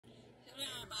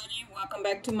everybody, welcome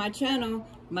back to my channel.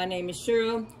 My name is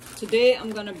Cheryl. Today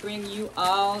I'm gonna bring you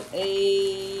all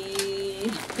a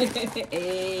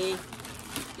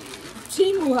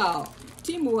TEMU haul.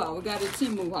 We got a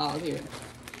TEMU haul here.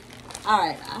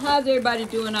 Alright, how's everybody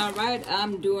doing? Alright,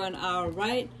 I'm doing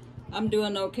alright. I'm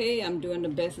doing okay. I'm doing the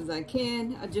best as I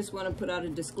can. I just want to put out a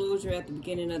disclosure at the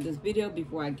beginning of this video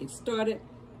before I get started.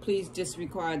 Please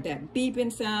disregard that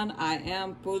beeping sound. I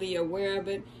am fully aware of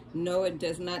it. No, it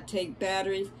does not take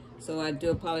batteries, so I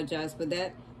do apologize for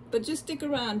that. But just stick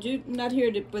around. You're not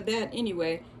here for that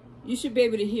anyway. You should be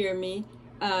able to hear me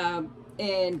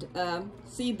and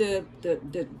see the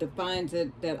finds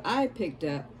that I picked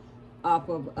up off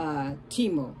of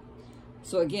TEMU.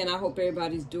 So again, I hope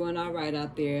everybody's doing all right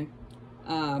out there.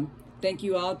 Thank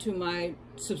you all to my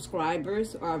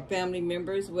subscribers or family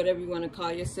members, whatever you want to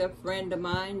call yourself, friend of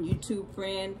mine, YouTube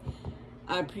friend.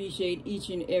 I appreciate each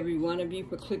and every one of you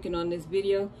for clicking on this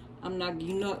video. I'm not,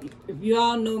 you know, if you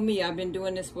all know me, I've been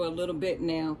doing this for a little bit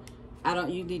now. I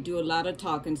don't usually do a lot of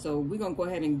talking, so we're gonna go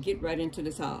ahead and get right into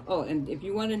this haul. Oh, and if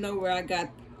you want to know where I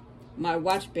got my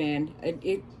watch band,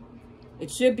 it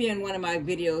should be in one of my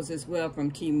videos as well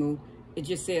from TEMU. It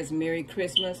just says Merry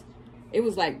Christmas. It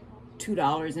was like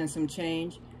 $2 and some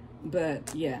change,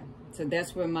 but yeah, so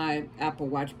that's where my Apple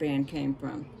Watch band came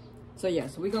from. So yeah,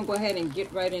 so we're gonna go ahead and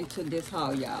get right into this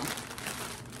haul, y'all.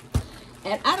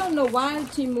 And I don't know why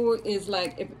TEMU is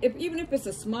like, even if it's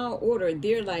a small order,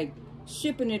 they're like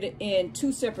shipping it in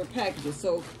 2 separate packages.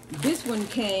 So this one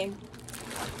came,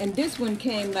 and this one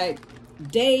came like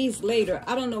days later.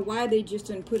 I don't know why they just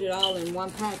didn't put it all in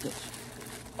one package.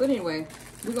 But anyway,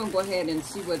 we're gonna go ahead and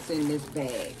see what's in this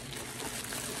bag.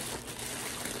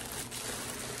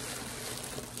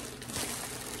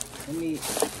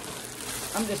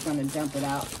 I'm just gonna dump it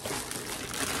out.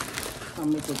 I'll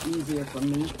make it easier for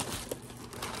me.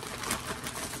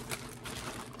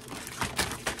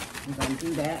 I'm gonna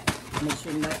do that. Make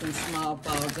sure nothing small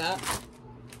falls out.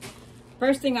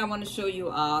 First thing I want to show you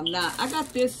all. Now, I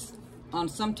got this on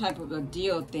some type of a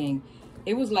deal thing.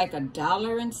 It was like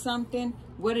 $1 and something.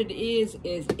 What it is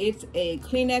it's a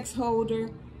Kleenex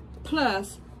holder,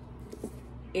 plus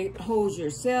it holds your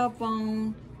cell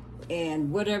phone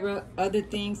and whatever other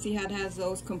things. See how it has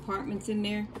those compartments in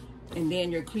there? And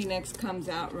then your Kleenex comes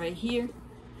out right here.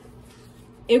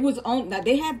 It was on, now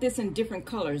they had this in different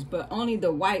colors, but only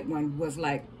the white one was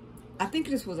like, I think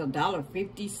this was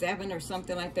 $1.57 or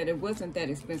something like that. It wasn't that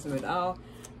expensive at all.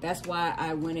 That's why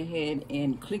I went ahead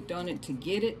and clicked on it to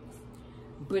get it.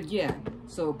 But yeah,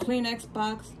 so Kleenex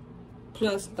box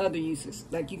plus other uses.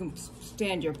 Like you can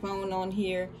stand your phone on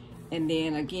here, and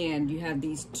then again, you have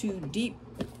these 2 deep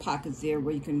pockets there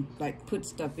where you can like put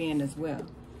stuff in as well.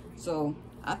 So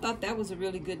I thought that was a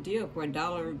really good deal for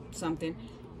 $1 something,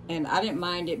 and I didn't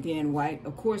mind it being white.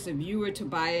 Of course, if you were to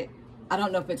buy it, I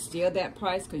don't know if it's still that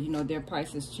price, because you know their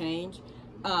prices change.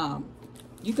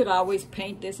 You could always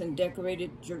paint this and decorate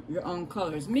it your own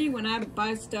colors. Me, when I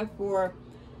buy stuff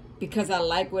because I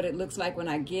like what it looks like when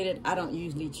I get it, I don't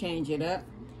usually change it up.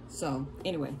 So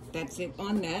anyway, that's it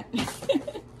on that.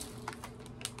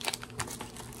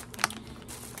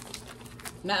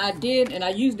 Now I did, and I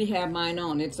usually have mine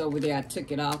on. It's over there. I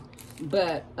took it off.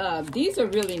 But these are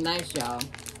really nice, y'all.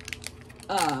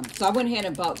 So I went ahead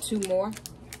and bought 2 more.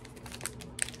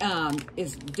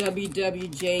 It's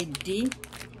WWJD.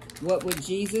 What would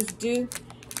Jesus do?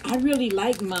 I really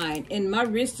like mine. And my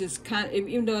wrist is kind of,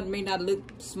 even though it may not look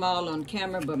small on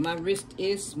camera, but my wrist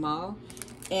is small.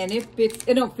 And it fits,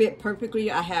 it don't fit perfectly.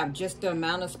 I have just the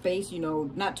amount of space, you know,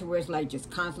 not to where it's like just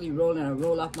constantly rolling or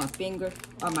roll off my finger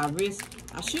or my wrist.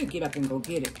 I should get up and go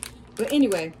get it. But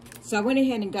anyway, so I went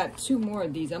ahead and got 2 more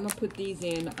of these. I'm gonna put these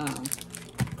in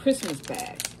Christmas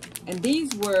bags. And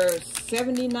these were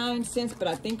 79 cents, but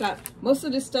I think most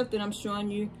of this stuff that I'm showing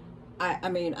you, I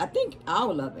mean, I think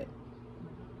all of it,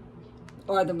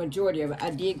 or the majority of it,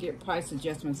 I did get price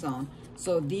adjustments on.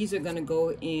 So these are gonna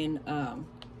go in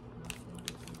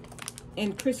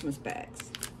Christmas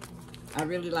bags. I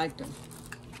really like them.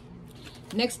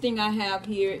 Next thing I have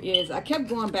here is, I kept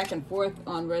going back and forth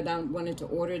on whether I wanted to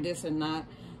order this or not.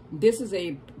 This is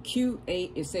a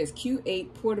Q8, it says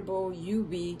Q8 portable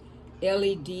UV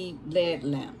LED LED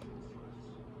lamp.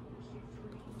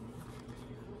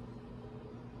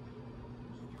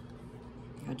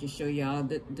 I'll just show y'all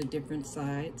the different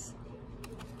sides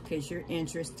in case you're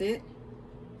interested.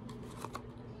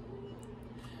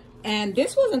 And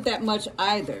this wasn't that much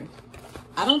either.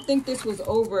 I don't think this was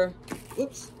over,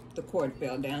 oops, the cord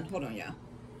fell down. Hold on, y'all.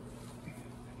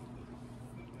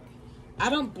 I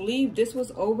don't believe this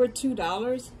was over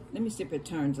 $2. Let me see if it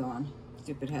turns on,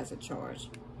 see if it has a charge.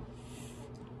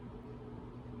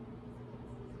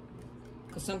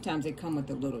 because sometimes they come with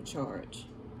a little charge.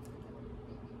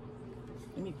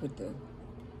 Let me put the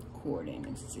cord in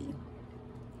and see.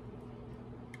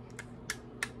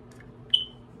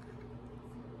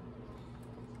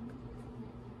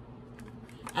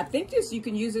 I think this, you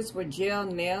can use this for gel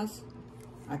nails.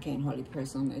 I can't hardly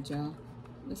press on that, y'all.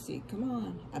 Let's see, come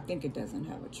on. I think it doesn't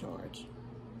have a charge.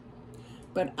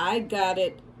 But I got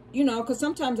it, you know, because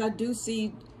sometimes I do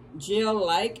see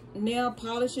gel-like nail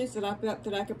polishes that I felt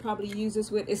that I could probably use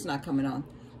this with. It's not coming on.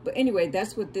 But anyway,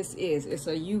 that's what this is. It's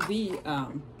a UV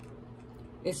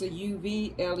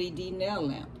LED nail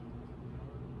lamp.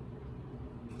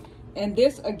 And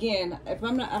this, again, if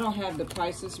I'm not, I don't have the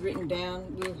prices written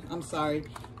down. I'm sorry,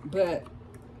 but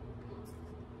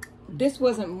this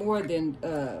wasn't more than,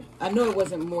 I know it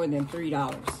wasn't more than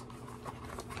 $3.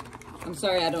 I'm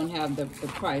sorry I don't have the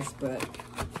price, but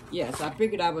yes, I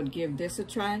figured I would give this a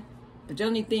try. But the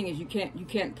only thing is you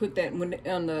can't put that, when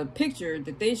on the picture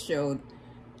that they showed,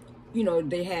 you know,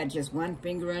 they had just one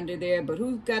finger under there, but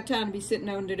who's got time to be sitting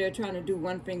under there trying to do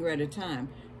one finger at a time?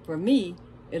 For me,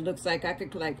 it looks like I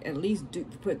could like at least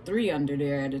put 3 under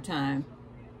there at a time,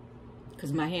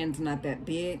 because my hand's not that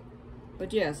big.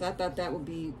 But yes, I thought that would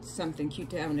be something cute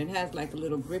to have, and it has like a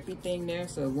little grippy thing there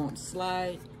so it won't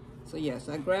slide. So yes,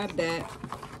 I grabbed that.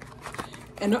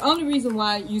 And the only reason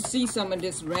why you see some of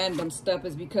this random stuff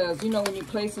is because, you know, when you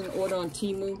place an order on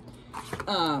TEMU,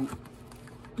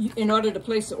 in order to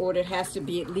place the order, it has to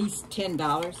be at least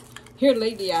 $10. Here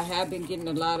lately, I have been getting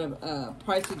a lot of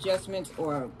price adjustments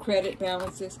or credit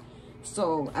balances.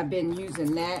 So I've been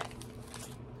using that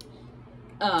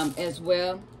as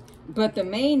well. But the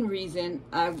main reason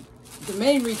why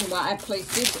I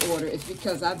placed this order is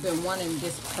because I've been wanting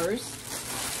this purse.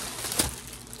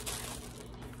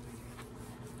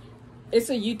 It's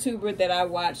a YouTuber that I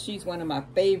watch. She's one of my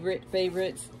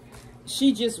favorites.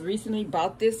 She just recently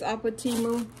bought this off of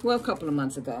TEMU. Well, a couple of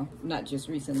months ago, not just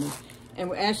recently.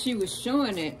 And as she was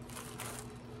showing it,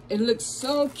 it looked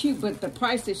so cute, but the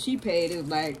price that she paid, it was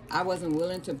like, I wasn't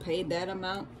willing to pay that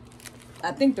amount.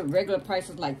 I think the regular price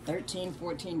is like $13,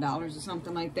 $14 or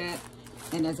something like that.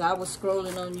 And as I was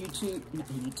scrolling on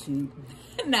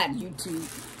not YouTube,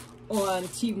 on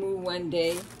TEMU one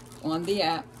day on the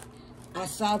app, I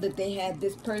saw that they had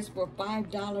this purse for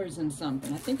 $5 and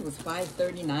something. I think it was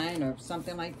 $5.39 or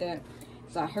something like that.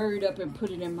 So I hurried up and put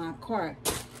it in my cart.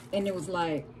 And it was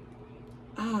like,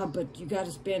 but you got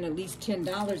to spend at least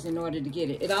 $10 in order to get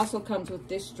it. It also comes with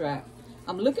this strap.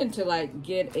 I'm looking to like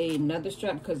get another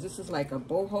strap because this is like a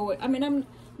boho. I mean, I'm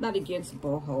not against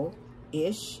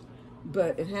boho-ish,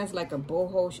 but it has like a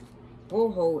boho-ish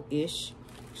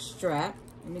strap.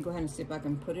 Let me go ahead and see if I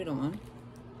can put it on.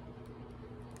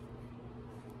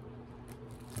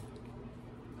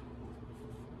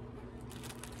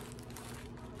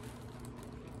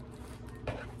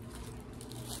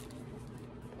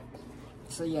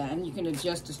 So yeah, and you can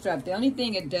adjust the strap. The only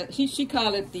thing it does, she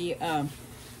called it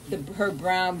her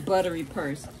brown buttery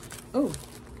purse. Oh,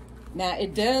 now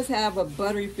it does have a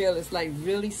buttery feel. It's like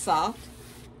really soft.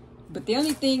 But the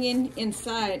only thing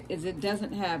inside is it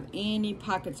doesn't have any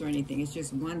pockets or anything. It's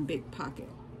just one big pocket.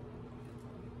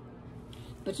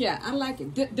 But yeah, I like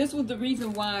it. This was the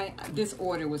reason why this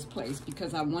order was placed,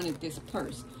 because I wanted this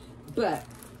purse. But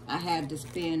I had to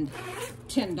spend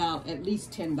 $10, at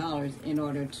least $10 in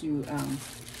order to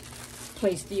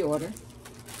place the order.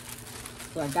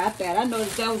 So I got that. I know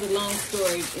that was a long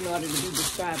story in order to be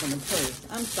describing the purse.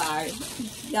 I'm sorry.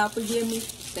 Y'all forgive me?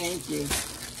 Thank you.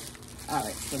 All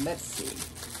right, so let's see.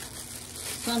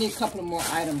 There's only a couple of more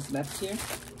items left here.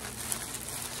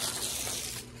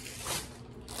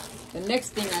 The next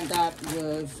thing I got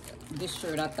was this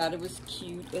shirt. I thought it was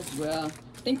cute as well.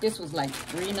 I think this was like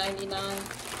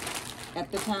 $3.99 at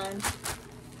the time.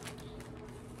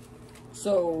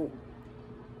 So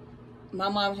my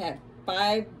mom had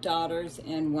 5 daughters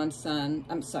and 1 son.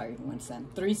 I'm sorry, 1 son.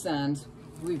 3 sons.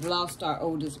 We've lost our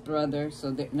oldest brother,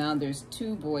 so that now there's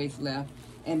 2 boys left.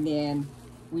 And then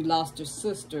we lost her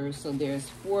sister, so there's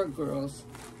 4 girls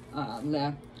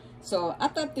left. So I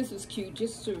thought this was cute,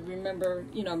 just to remember,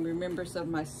 you know, remembrance of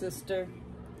my sister.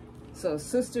 So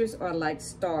sisters are like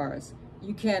stars.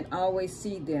 You can't always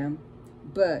see them,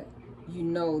 but you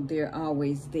know they're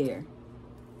always there.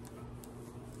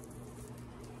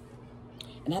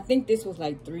 And I think this was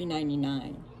like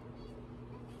 $3.99.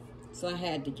 So I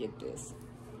had to get this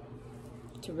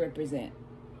to represent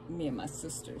me and my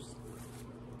sisters.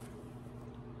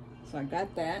 So I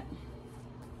got that.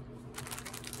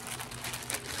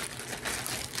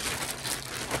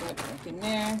 Put it back in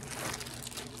there.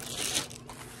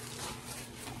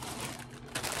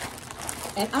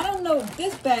 And I don't know,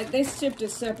 this bag, they shipped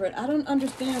it separate. I don't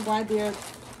understand why they're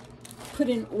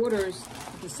putting orders,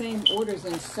 the same orders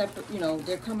in separate, you know,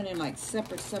 they're coming in like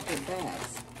separate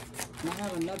bags. And I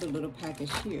have another little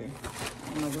package here.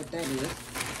 I don't know what that is.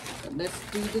 But let's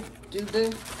do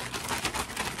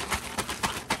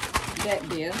that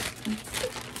there.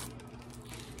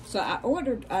 So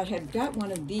I had got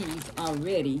one of these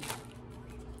already.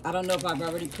 I don't know if I've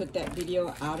already put that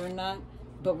video out or not.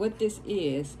 But what this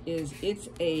is it's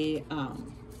a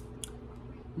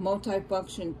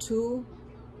multifunction tool.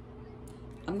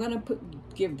 I'm gonna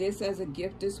give this as a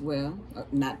gift as well,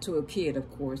 not to a kid, of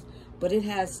course, but it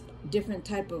has different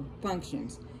type of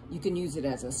functions. You can use it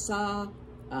as a saw,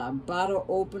 bottle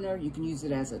opener. You can use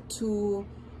it as a tool.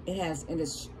 It has, and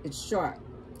it's sharp,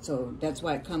 so that's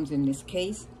why it comes in this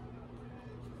case.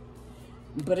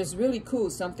 But it's really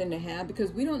cool, something to have,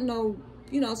 because we don't know,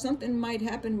 you know, something might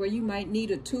happen where you might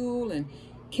need a tool and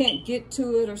can't get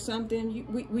to it or something.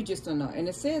 We just don't know. And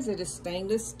it says it is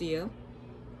stainless steel.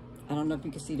 I don't know if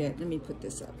you can see that. Let me put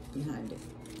this up behind it.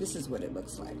 This is what it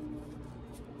looks like.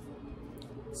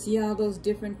 See all those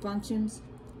different functions?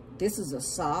 This is a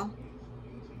saw.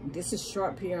 This is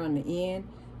sharp here on the end.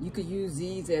 You could use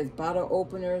these as bottle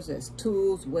openers, as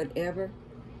tools, whatever.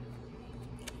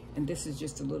 And this is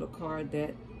just a little card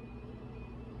that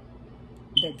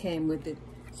came with it.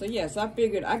 So yes, I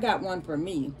figured I got one for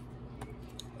me,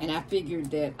 and I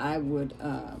figured that I would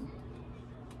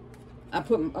I'm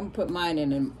gonna put mine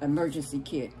in an emergency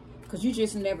kit, because you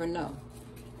just never know.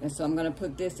 And so I'm gonna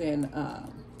put this in,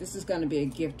 this is gonna be a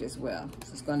gift as well.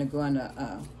 This is gonna go in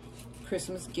a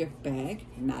Christmas gift bag,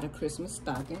 not a Christmas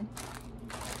stocking.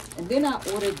 And then I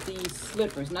ordered these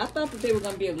slippers, and I thought that they were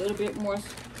gonna be a little bit more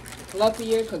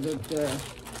fluffier, because of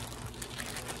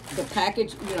the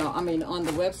package, you know, I mean, on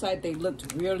the website, they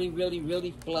looked really, really,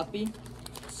 really fluffy.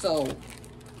 So,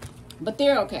 but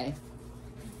they're okay.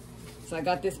 So I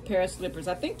got this pair of slippers.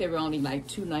 I think they were only like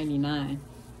 $2.99.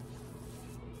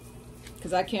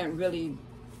 Because I can't really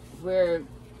wear,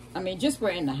 I mean, just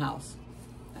wear in the house.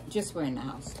 Just wear in the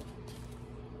house.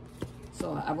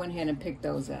 So I went ahead and picked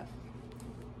those up.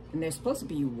 And they're supposed to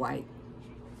be white.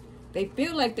 They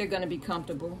feel like they're going to be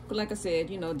comfortable. But like I said,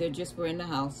 you know, they're just for in the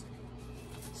house.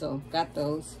 So got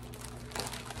those.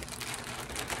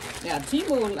 Now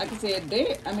TEMU, like I said,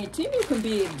 TEMU can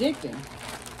be addicting.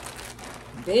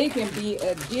 They can be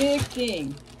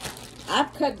addicting.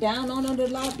 I've cut down on it a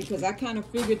lot because I kind of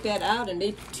figured that out, and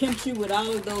they tempt you with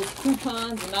all of those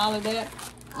coupons and all of that.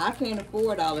 I can't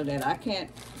afford all of that. I can't,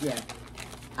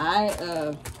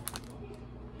 I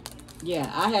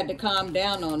had to calm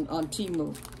down on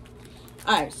TEMU.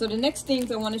 All right, so the next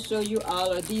things I want to show you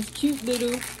all are these cute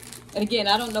little, and again,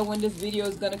 I don't know when this video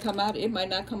is going to come out. It might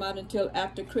not come out until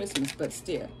after Christmas, but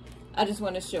still, I just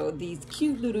want to show these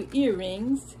cute little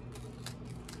earrings.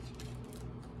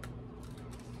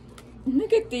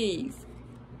 Look at these.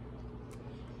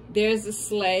 There's a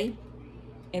sleigh,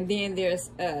 and then there's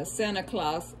Santa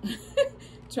Claus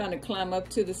trying to climb up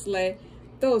to the sleigh.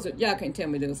 Those are, y'all can't tell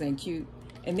me those ain't cute.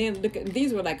 And then look at,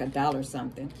 these were like $1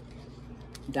 something.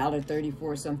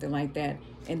 $1.34, something like that.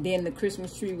 And then the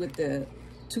Christmas tree with the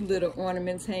 2 little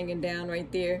ornaments hanging down right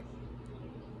there.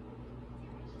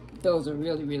 Those are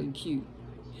really, really cute.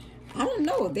 I don't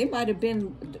know. They might have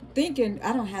been thinking,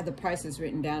 I don't have the prices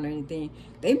written down or anything.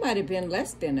 They might have been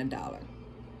less than $1.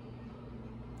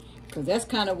 Because that's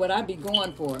kind of what I be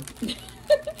going for.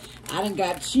 I done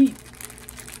got cheap.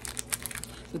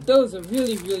 But those are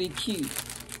really, really cute.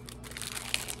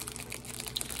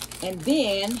 And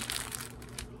then,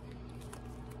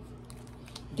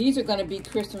 these are going to be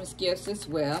Christmas gifts as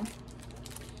well.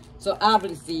 So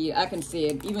obviously, I can say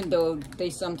it, even though they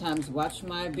sometimes watch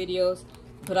my videos.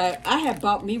 But I had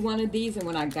bought me one of these, and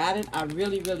when I got it, I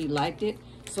really, really liked it.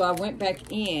 So I went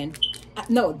back in.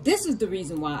 No, this is the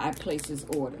reason why I placed this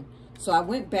order. So I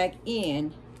went back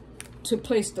in to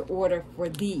place the order for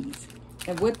these.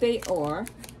 And what they are,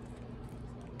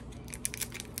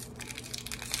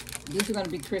 these are going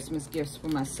to be Christmas gifts for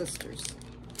my sisters.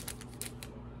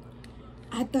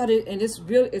 I thought it, and it's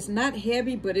really, it's not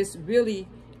heavy, but it's really,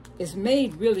 it's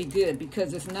made really good,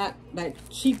 because it's not like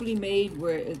cheaply made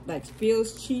where it like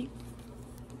feels cheap.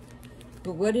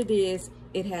 But what it is,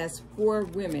 it has 4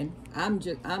 women. I'm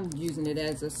using it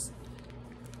as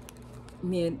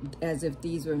as if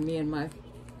these were me and my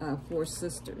 4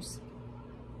 sisters.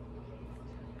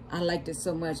 I liked it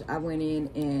so much, I went in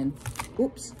and,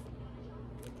 oops,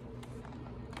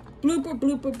 blooper,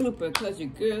 blooper, blooper, because your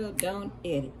girl don't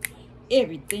edit.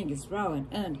 Everything is raw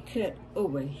and uncut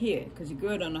over here, because your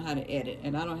girl don't know how to edit,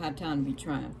 and I don't have time to be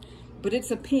trying. But it's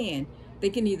a pen. They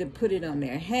can either put it on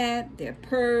their hat, their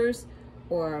purse,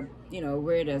 or, you know,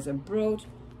 wear it as a brooch.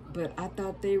 But I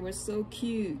thought they were so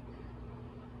cute.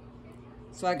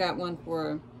 So I got one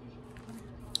for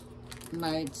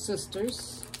my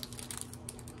sisters.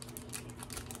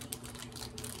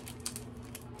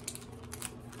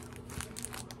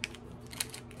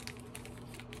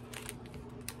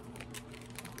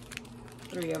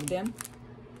 Three of them.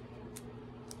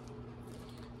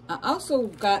 I also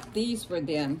got these for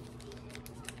them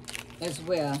as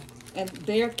well, and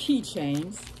they're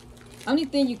keychains. Only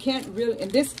thing you can't really,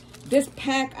 and this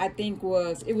pack I think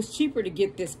was, it was cheaper to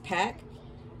get this pack.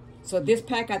 So this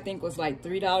pack I think was like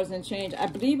 $3 and change. I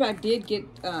believe I did get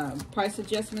price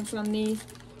adjustments on these,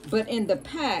 but in the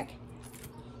pack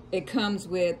it comes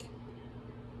with,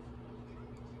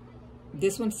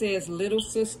 this one says Little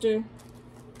Sister.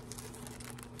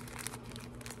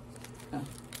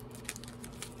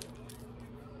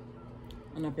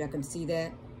 I don't know if y'all can see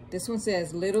that. This one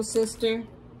says Little Sister.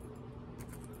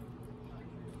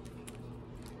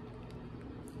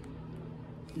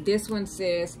 This one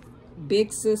says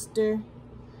Big Sister.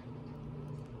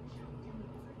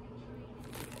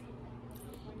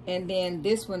 And then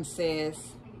this one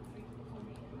says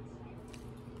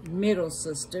Middle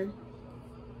Sister.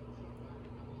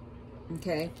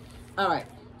 Okay. All right.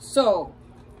 So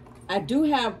I do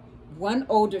have one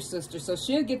older sister, so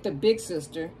she'll get the big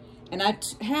sister. And I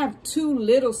have two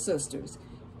little sisters,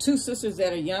 two sisters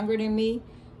that are younger than me.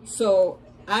 So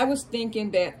I was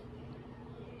thinking that,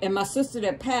 and my sister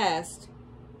that passed,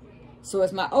 so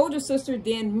it's my older sister,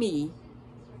 then me.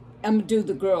 I'm going to do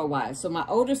the girl-wise. So my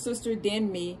older sister, then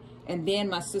me, and then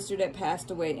my sister that passed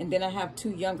away. And then I have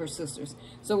two younger sisters.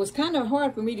 So it was kind of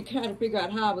hard for me to kind of figure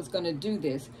out how I was going to do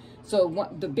this. So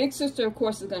the big sister, of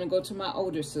course, is going to go to my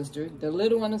older sister. The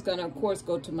little one is going to, of course,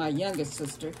 go to my youngest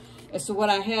sister. And so what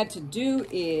I had to do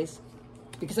is,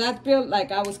 because I felt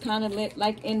like I was kind of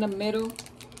like in the middle,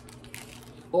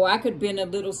 or I could be a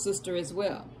little sister as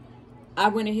well. I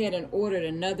went ahead and ordered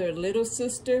another little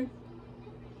sister.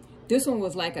 This one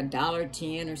was like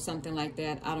 $1.10 or something like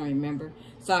that. I don't remember.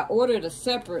 So I ordered a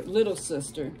separate little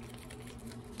sister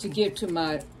to give to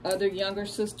my other younger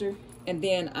sister. And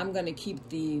then I'm going to keep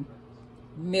the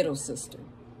middle sister.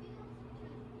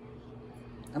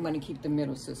 I'm going to keep the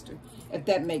middle sister, if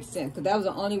that makes sense. Because that was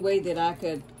the only way that I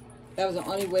could,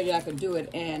 do it.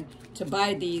 And to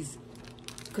buy these,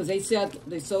 because they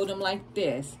sold them like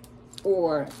this,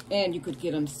 and you could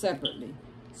get them separately.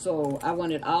 So I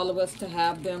wanted all of us to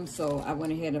have them, so I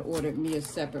went ahead and ordered me a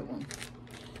separate one.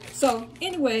 So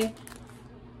anyway,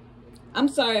 I'm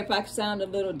sorry if I sound a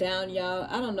little down, y'all.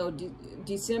 I don't know,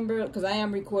 December, because I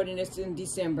am recording this in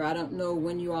December. I don't know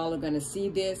when you all are going to see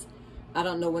this. I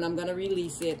don't know when I'm going to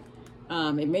release it.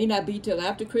 It may not be till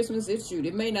after Christmas.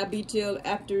 It may not be till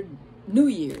after New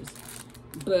Year's.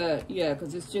 But yeah,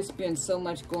 because it's just been so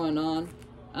much going on.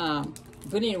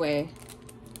 But anyway,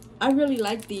 I really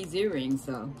like these earrings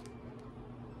though.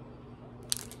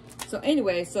 So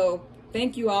anyway, so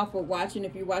thank you all for watching.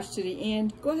 If you watched to the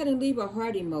end, go ahead and leave a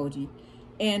heart emoji.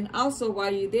 And also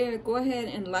while you're there, go ahead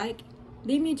and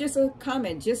leave me just a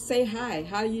comment. Just say hi,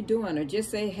 how you doing? Or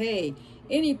just say hey,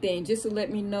 anything, just to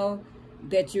let me know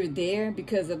that you're there.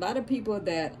 Because a lot of people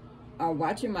that are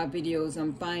watching my videos,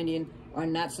 I'm finding, are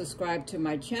not subscribed to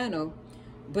my channel,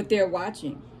 but they're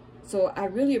watching. So I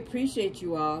really appreciate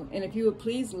you all. And if you would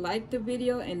please like the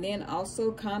video and then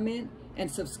also comment and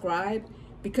subscribe,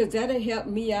 because that'll help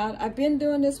me out. I've been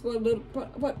doing this for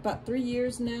about 3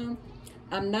 years now.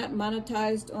 I'm not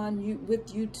monetized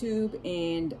with YouTube,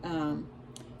 and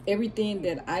everything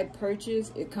that I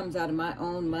purchase, it comes out of my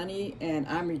own money, and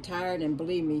I'm retired, and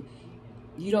believe me,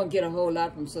 you don't get a whole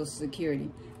lot from Social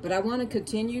Security. But I want to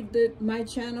continue my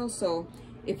channel, so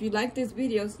if you like these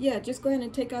videos, yeah, just go ahead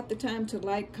and take out the time to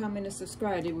like, comment, and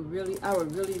subscribe. I would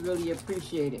really, really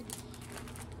appreciate it.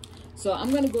 So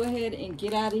I'm going to go ahead and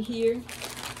get out of here.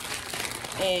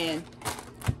 And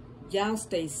y'all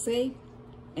stay safe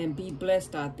and be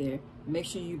blessed out there. Make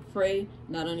sure you pray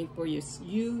not only for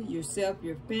yourself,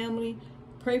 your family.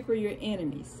 Pray for your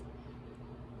enemies.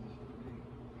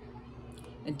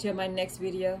 Until my next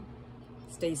video,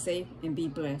 stay safe and be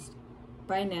blessed.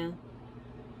 Bye now.